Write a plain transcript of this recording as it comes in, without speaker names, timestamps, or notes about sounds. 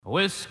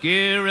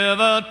Whiskey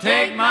River,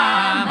 take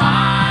my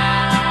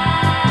mind.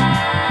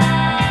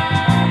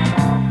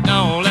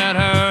 Don't let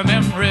her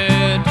memory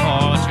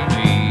torture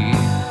me.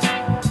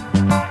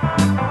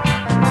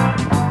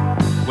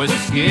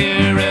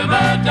 Whiskey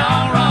River,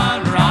 don't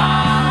run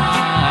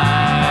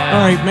dry.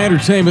 All right,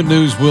 entertainment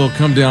news will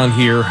come down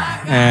here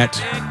at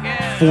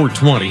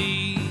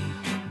 4:20.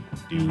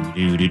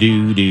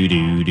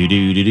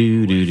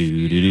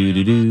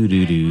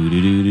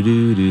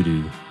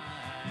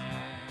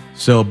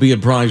 So be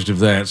apprised of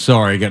that.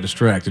 Sorry, I got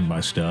distracted by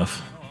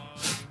stuff.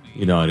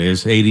 You know it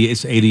is.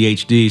 It's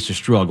ADHD. It's a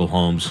struggle,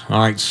 Holmes.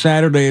 All right,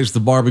 Saturday is the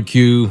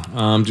barbecue.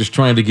 I'm just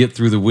trying to get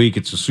through the week.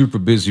 It's a super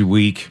busy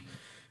week.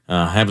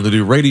 Having to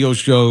do radio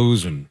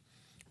shows and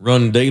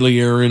run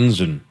daily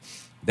errands and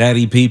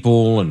daddy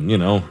people and,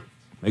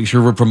 make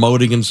sure we're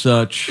promoting and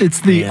such. It's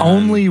the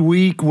only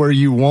week where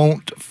you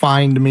won't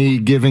find me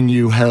giving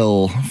you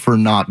hell for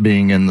not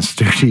being in the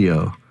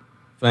studio.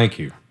 Thank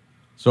you.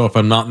 So if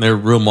I'm not in their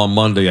room on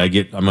Monday, I'm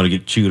going to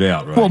get chewed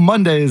out, right? Well,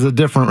 Monday is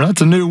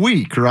that's a new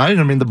week, right?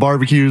 I mean, the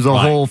barbecue's a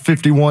whole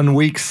 51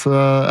 weeks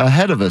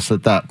ahead of us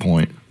at that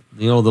point.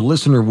 The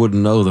listener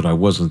wouldn't know that I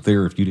wasn't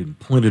there if you didn't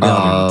point it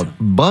out.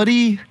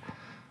 Buddy,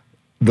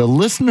 the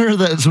listener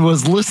that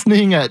was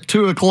listening at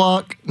 2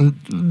 o'clock,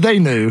 they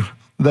knew.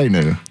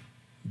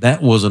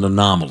 That was an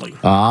anomaly.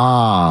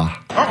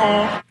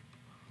 Uh-oh.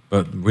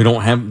 But we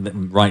don't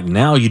have, right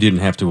now you didn't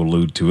have to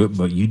allude to it,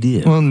 but you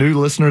did. Well, new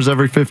listeners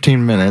every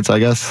 15 minutes, I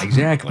guess.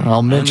 Exactly.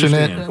 I'll mention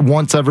it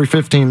once every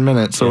 15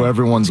 minutes so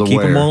everyone's aware.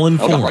 Keep them all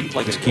informed.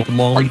 Just keep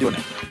them all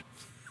informed.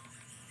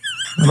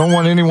 I don't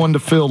want anyone to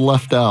feel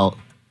left out.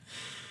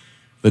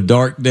 The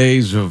dark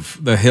days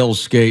of the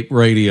hellscape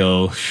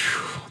radio,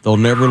 they'll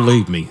never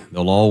leave me.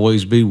 They'll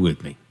always be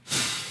with me.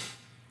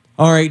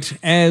 All right,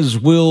 as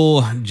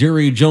will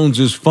Jerry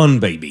Jones's fun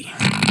baby.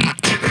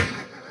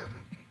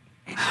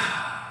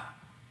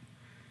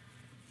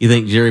 You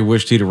think Jerry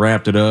wished he'd have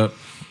wrapped it up?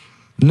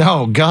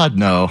 No, God,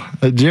 no.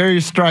 Jerry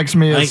strikes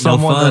me as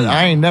someone that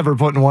I ain't never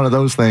putting one of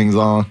those things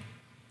on.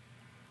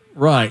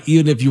 Right.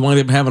 Even if you wind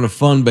up having a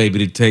fun baby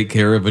to take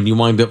care of and you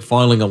wind up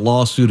filing a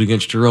lawsuit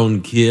against your own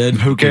kid.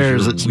 Who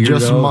cares? It's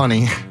just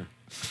money.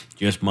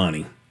 Just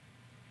money.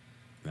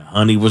 The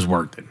honey was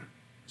working.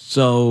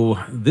 So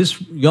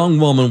this young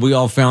woman we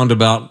all found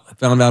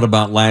out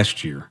about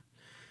last year,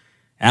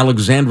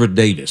 Alexandra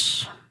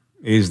Davis,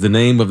 is the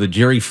name of the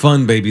Jerry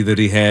Fun baby that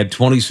he had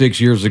 26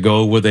 years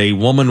ago with a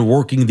woman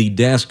working the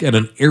desk at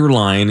an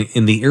airline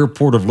in the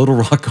airport of Little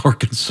Rock,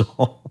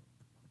 Arkansas.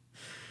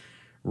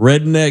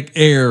 Redneck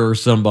Air or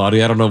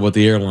somebody. I don't know what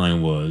the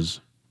airline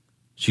was.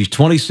 She's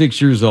 26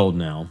 years old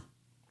now.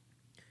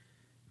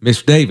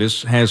 Miss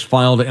Davis has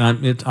filed,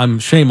 and I'm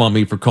shame on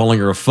me for calling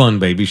her a fun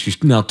baby.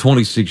 She's now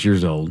 26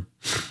 years old.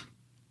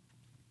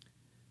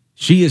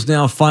 She has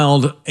now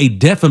filed a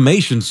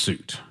defamation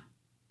suit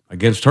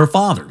against her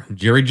father,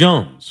 Jerry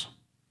Jones.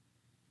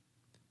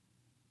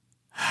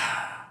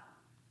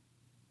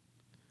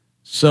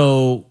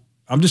 So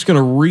I'm just going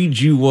to read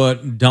you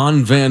what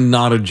Don Van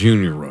Natta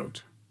Jr.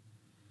 wrote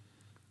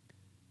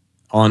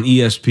on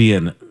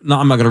ESPN. No,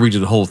 I'm not going to read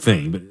you the whole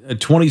thing, but a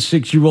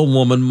 26-year-old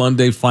woman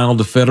Monday filed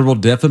a federal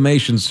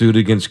defamation suit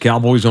against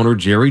Cowboys owner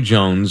Jerry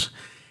Jones,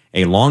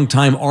 a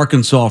longtime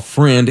Arkansas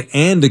friend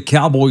and a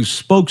Cowboys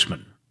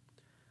spokesman,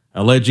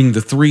 alleging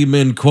the three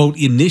men, quote,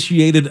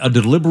 initiated a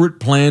deliberate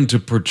plan to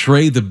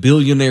portray the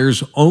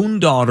billionaire's own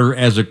daughter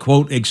as a,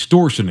 quote,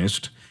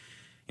 extortionist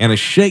and a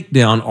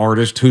shakedown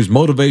artist whose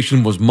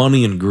motivation was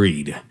money and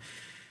greed.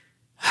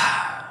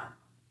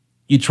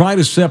 You try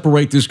to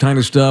separate this kind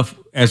of stuff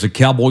as a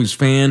Cowboys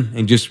fan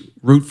and just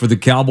root for the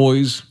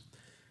Cowboys,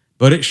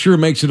 but it sure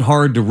makes it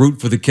hard to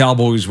root for the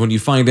Cowboys when you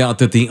find out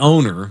that the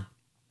owner,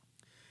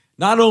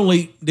 not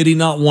only did he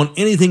not want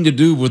anything to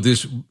do with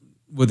his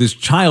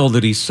child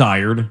that he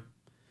sired,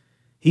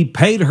 he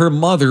paid her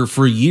mother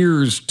for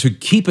years to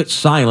keep it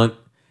silent,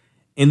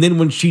 and then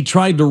when she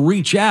tried to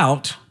reach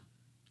out,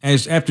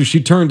 after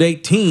she turned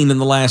 18 in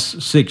the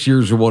last 6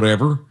 years or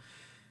whatever,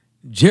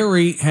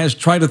 Jerry has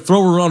tried to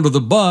throw her under the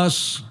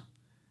bus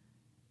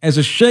as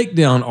a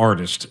shakedown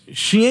artist.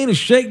 She ain't a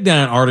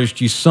shakedown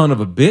artist, you son of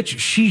a bitch.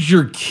 She's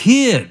your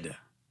kid.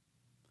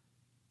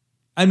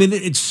 I mean,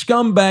 it's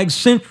scumbag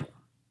central.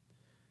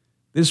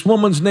 This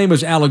woman's name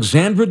is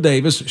Alexandra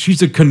Davis.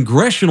 She's a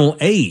congressional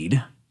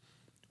aide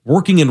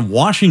working in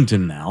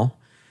Washington now.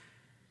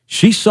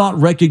 She sought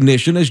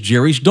recognition as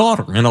Jerry's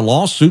daughter in a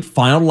lawsuit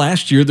filed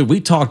last year that we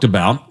talked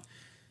about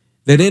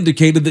that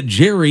indicated that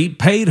Jerry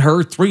paid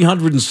her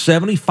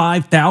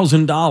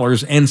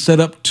 $375,000 and set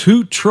up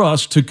two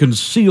trusts to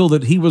conceal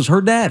that he was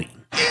her daddy,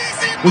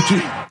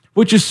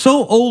 which is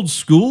so old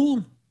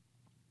school.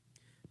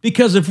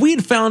 Because if we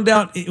had found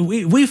out,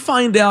 we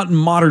find out in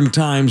modern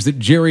times that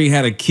Jerry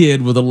had a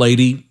kid with a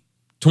lady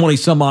 20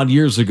 some odd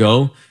years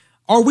ago,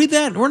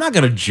 we're not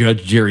going to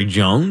judge Jerry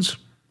Jones.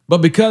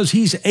 But because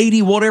he's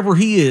 80, whatever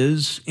he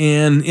is,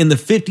 and in the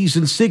 50s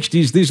and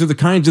 60s, these are the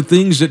kinds of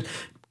things that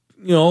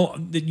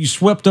you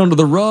swept under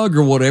the rug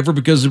or whatever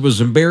because it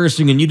was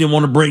embarrassing and you didn't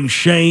want to bring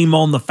shame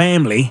on the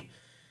family.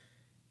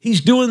 He's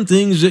doing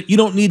things that you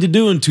don't need to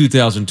do in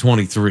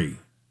 2023.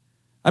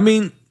 I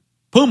mean,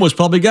 Puma's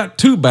probably got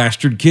 2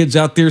 bastard kids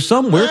out there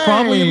somewhere,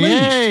 probably at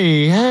least.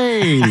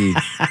 Hey.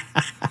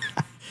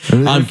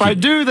 If I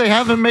do, they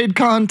haven't made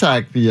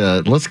contact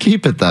yet. Let's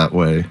keep it that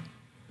way.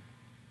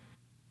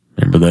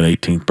 Remember that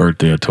 18th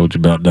birthday I told you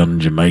about down in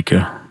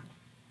Jamaica?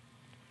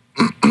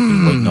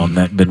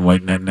 Been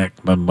waiting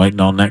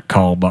on that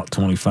call about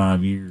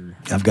 25 years.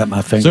 I've got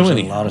my fingers on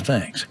a lot of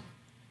things.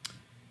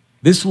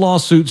 This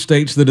lawsuit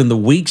states that in the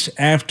weeks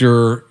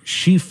after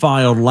she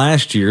filed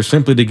last year,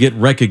 simply to get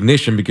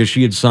recognition because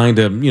she had signed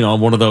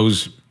one of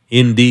those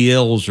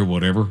NDLs or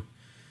whatever,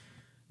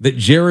 that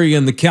Jerry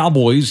and the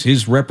Cowboys,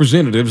 his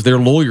representatives, their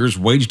lawyers,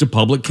 waged a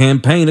public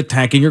campaign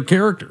attacking her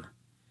character,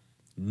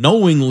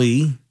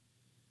 knowingly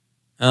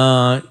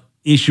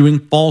issuing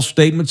false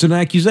statements and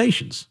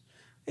accusations.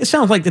 It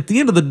sounds like at the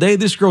end of the day,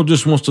 this girl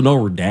just wants to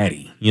know her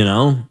daddy,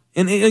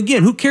 And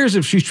again, who cares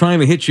if she's trying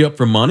to hit you up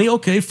for money?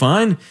 Okay,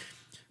 fine.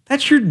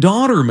 That's your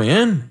daughter,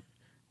 man.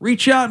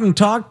 Reach out and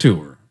talk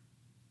to her.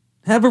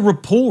 Have a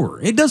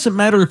rapport. It doesn't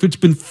matter if it's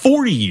been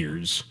 40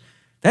 years.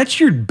 That's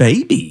your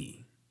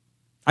baby.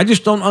 I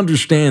just don't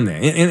understand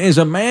that. And as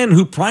a man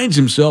who prides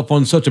himself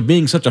on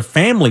being such a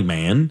family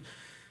man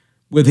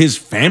with his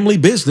family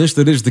business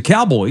that is the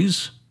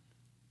Cowboys,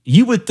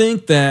 you would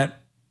think that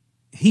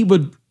he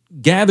would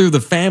gather the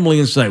family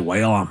and say,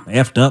 well, I'm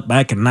effed up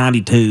back in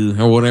 92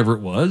 or whatever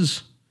it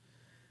was.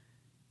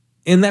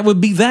 And that would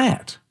be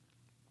that.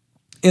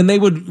 And they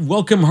would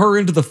welcome her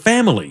into the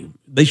family.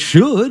 They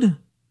should.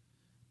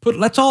 But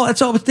that's all.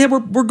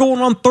 We're going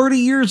on 30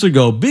 years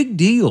ago. Big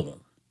deal.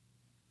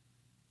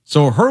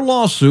 So her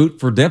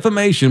lawsuit for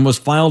defamation was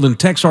filed in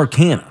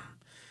Texarkana.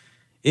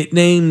 It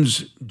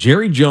names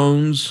Jerry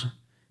Jones,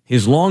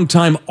 his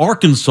longtime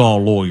Arkansas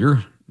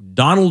lawyer,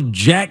 Donald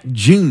Jack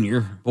Jr.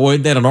 Boy,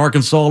 isn't that an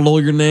Arkansas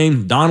lawyer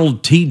name?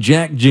 Donald T.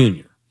 Jack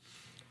Jr.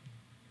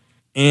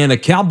 And a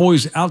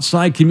Cowboys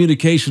outside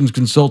communications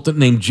consultant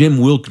named Jim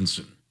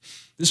Wilkinson.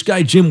 This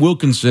guy, Jim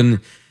Wilkinson,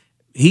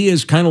 he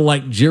is kind of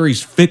like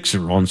Jerry's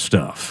fixer on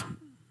stuff.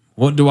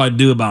 What do I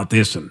do about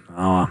this? And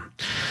I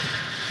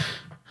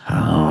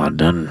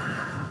done.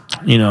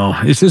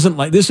 This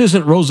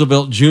isn't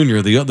Roosevelt Jr.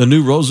 The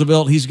new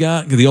Roosevelt he's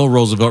got. The old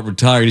Roosevelt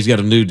retired. He's got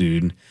a new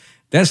dude.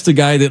 That's the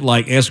guy that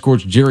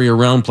escorts Jerry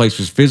around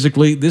places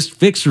physically. This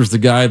fixer's the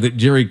guy that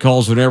Jerry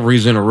calls whenever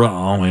he's in a rut.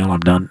 Oh well, I'm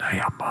done.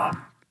 Hey,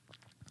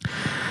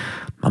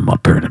 I'm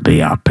up here in the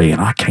VIP and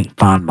I can't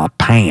find my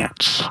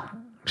pants.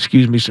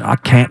 Excuse me, sir, I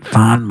can't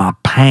find my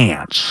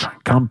pants.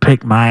 Come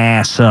pick my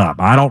ass up.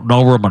 I don't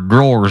know where my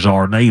drawers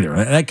are neither.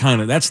 That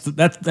kind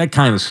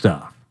of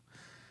stuff.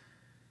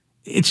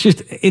 It's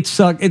just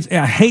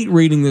I hate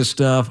reading this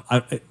stuff,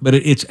 but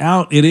it's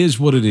out. It is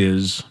what it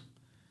is,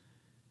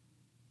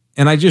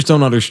 and I just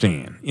don't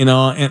understand.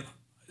 And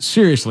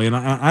seriously, and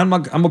I'm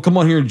gonna come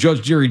on here and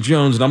judge Jerry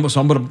Jones, and I'm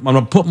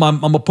gonna put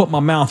my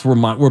mouth where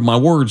my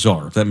words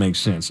are, if that makes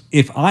sense.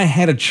 If I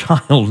had a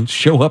child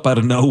show up out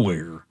of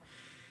nowhere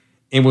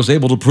and was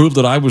able to prove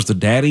that I was the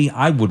daddy,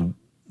 I would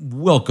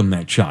welcome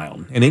that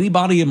child. And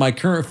anybody in my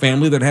current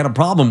family that had a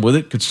problem with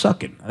it could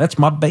suck it. That's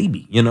my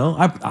baby,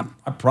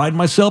 I pride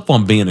myself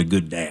on being a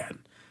good dad.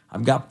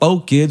 I've got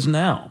 4 kids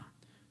now.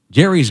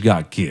 Jerry's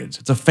got kids.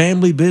 It's a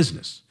family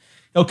business.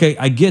 Okay,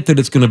 I get that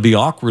it's going to be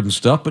awkward and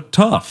stuff, but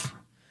tough.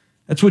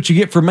 That's what you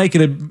get for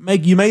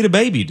you made a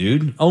baby,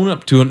 dude. Own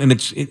up to it,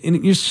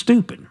 and you're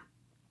stupid.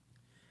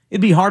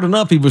 It'd be hard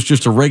enough if he was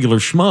just a regular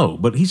schmo,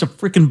 but he's a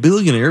freaking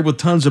billionaire with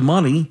tons of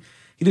money.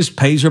 He just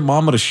pays her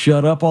mama to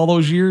shut up all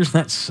those years.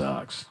 That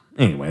sucks.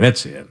 Anyway,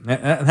 that's it.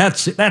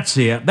 That's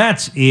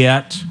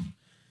it.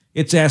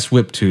 It's Ass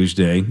Whip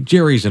Tuesday.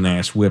 Jerry's an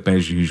ass whip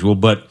as usual,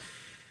 but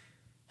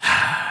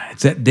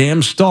it's that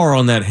damn star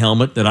on that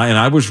helmet that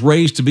I was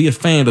raised to be a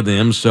fan of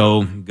them,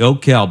 so go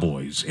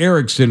Cowboys.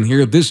 Erickson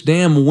here. This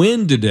damn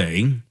wind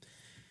today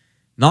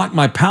knocked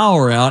my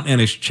power out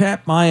and has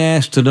chapped my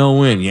ass to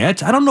no end. Yeah,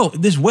 I don't know.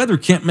 This weather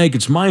can't make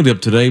its mind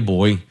up today,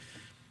 boy,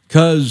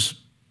 because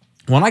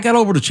when I got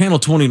over to Channel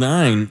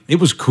 29, it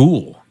was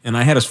cool, and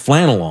I had a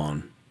flannel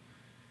on,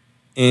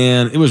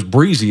 and it was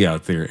breezy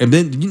out there. And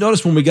then did you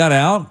notice when we got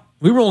out,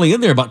 we were only in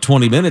there about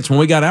 20 minutes. When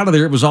we got out of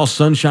there, it was all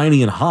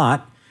sunshiny and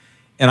hot,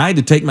 and I had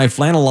to take my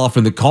flannel off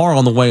in the car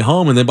on the way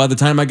home, and then by the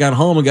time I got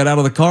home and got out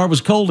of the car, it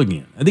was cold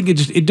again. I think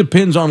it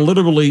depends on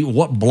literally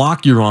what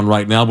block you're on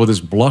right now with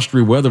this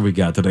blustery weather we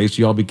got today, so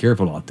y'all be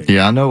careful out there.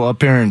 Yeah, I know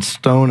up here in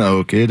Stone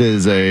Oak, it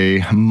is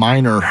a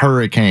minor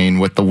hurricane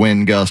with the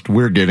wind gust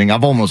we're getting.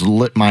 I've almost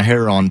lit my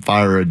hair on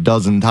fire a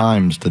dozen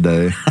times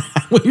today.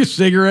 With your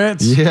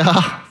cigarettes?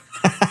 Yeah.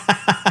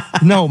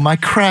 No, my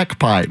crack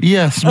pipe.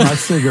 Yes, my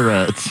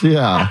cigarettes.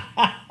 Yeah.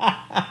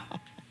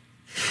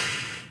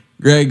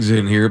 Greg's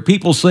in here.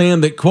 People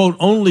saying that, quote,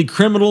 only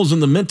criminals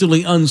and the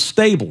mentally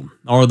unstable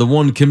are the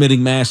one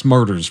committing mass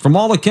murders. From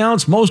all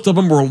accounts, most of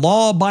them were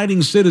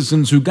law-abiding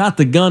citizens who got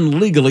the gun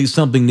legally.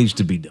 Something needs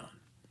to be done.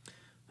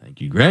 Thank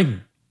you,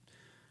 Greg.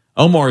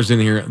 Omar's in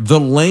here. The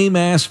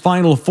lame-ass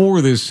Final Four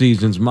this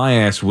season's my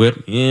ass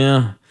whip.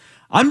 Yeah.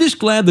 I'm just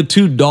glad the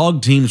two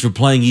dog teams are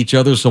playing each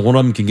other so one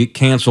of them can get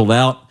canceled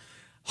out.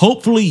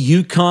 Hopefully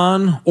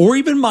UConn or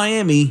even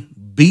Miami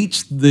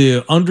beats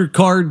the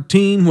undercard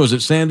team. Was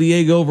it San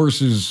Diego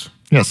versus...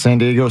 Yeah, San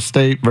Diego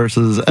State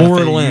versus FAU.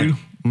 Atlanta.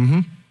 Mm-hmm.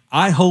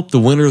 I hope the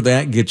winner of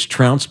that gets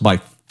trounced by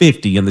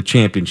 50 in the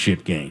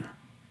championship game.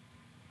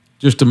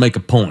 Just to make a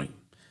point.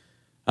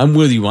 I'm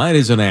with you. It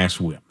is an ass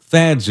whip.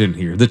 Thad's in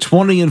here. The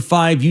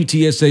 20-5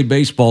 UTSA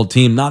baseball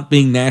team not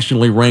being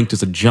nationally ranked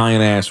is a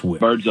giant ass whip.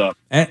 Birds up.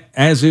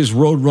 As is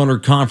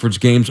Roadrunner Conference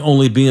games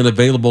only being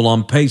available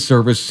on pay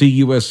service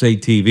CUSA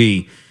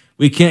TV.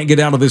 We can't get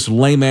out of this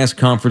lame-ass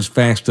conference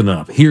fast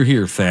enough.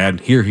 Hear,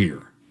 Thad.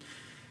 Hear.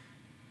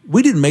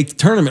 We didn't make the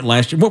tournament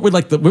last year. Weren't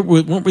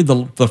we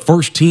the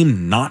first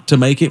team not to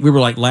make it? We were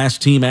like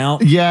last team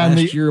out. Yeah, and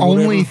the year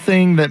only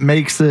thing that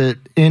makes it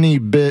any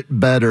bit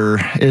better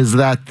is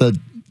that the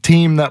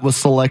team that was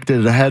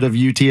selected ahead of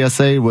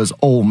UTSA was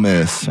Ole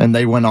Miss, and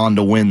they went on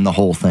to win the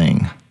whole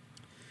thing.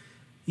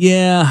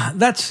 Yeah,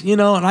 that's,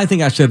 and I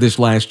think I said this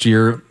last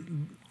year.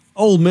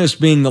 Ole Miss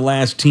being the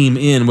last team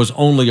in was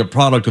only a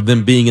product of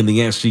them being in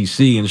the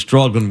SEC and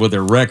struggling with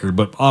their record,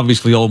 but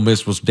obviously Ole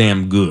Miss was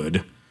damn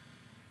good.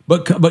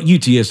 But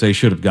UTSA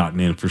should have gotten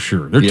in for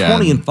sure. They're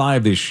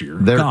 20-5 this year.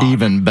 They're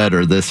even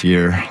better this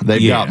year.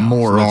 They've got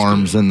more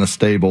arms in the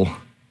stable.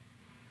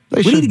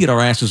 We need to get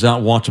our asses out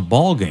and watch a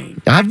ball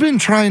game. I've been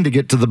trying to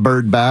get to the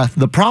Bird Bath.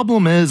 The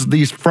problem is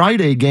these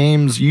Friday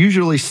games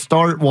usually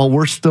start while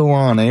we're still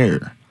on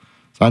air.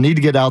 So I need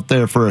to get out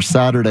there for a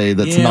Saturday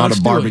that's not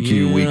a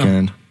barbecue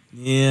weekend.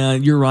 Yeah,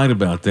 you're right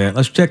about that.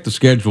 Let's check the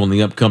schedule in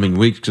the upcoming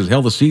weeks because,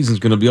 hell, the season's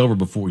going to be over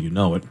before you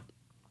know it.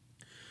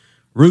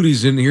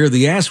 Rudy's in here.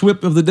 The ass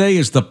whip of the day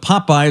is the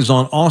Popeyes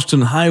on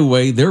Austin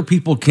Highway. Their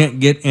people can't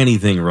get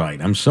anything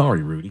right. I'm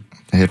sorry, Rudy.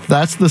 If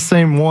that's the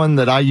same one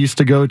that I used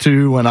to go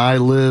to when I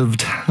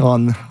lived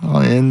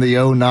in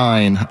the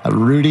 09,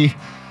 Rudy,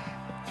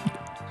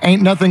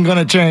 ain't nothing going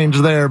to change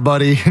there,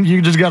 buddy.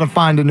 You just got to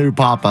find a new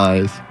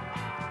Popeyes.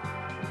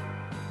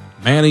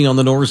 Manny on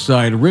the north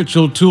side. Rich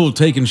O'Toole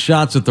taking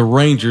shots at the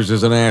Rangers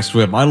as an ass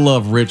whip. I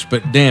love Rich,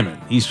 but damn it,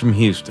 he's from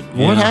Houston.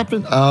 What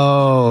happened?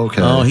 Oh,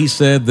 okay. Oh, he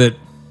said that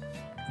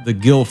the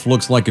Gilf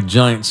looks like a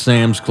giant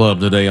Sam's Club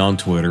today on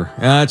Twitter.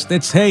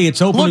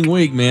 It's opening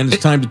week, man.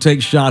 It's time to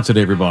take shots at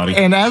everybody.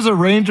 And as a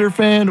Ranger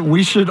fan,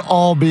 we should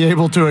all be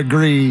able to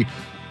agree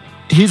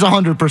he's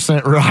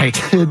 100% right.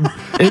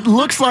 It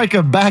looks like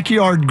a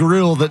backyard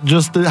grill that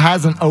just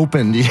hasn't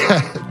opened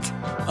yet.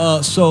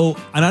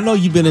 And I know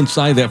you've been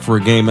inside that for a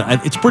game.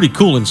 It's pretty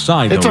cool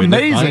inside. It's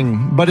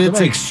amazing, but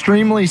it's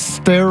extremely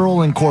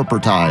sterile and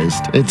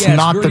corporatized. It's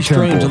not the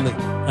temple.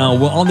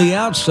 On the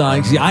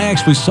outside, see, I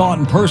actually saw it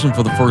in person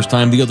for the first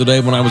time the other day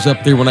when I was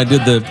up there when I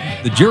did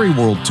the Jerry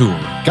World tour.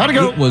 Gotta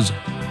go. It was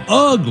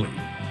ugly.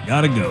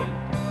 Gotta go.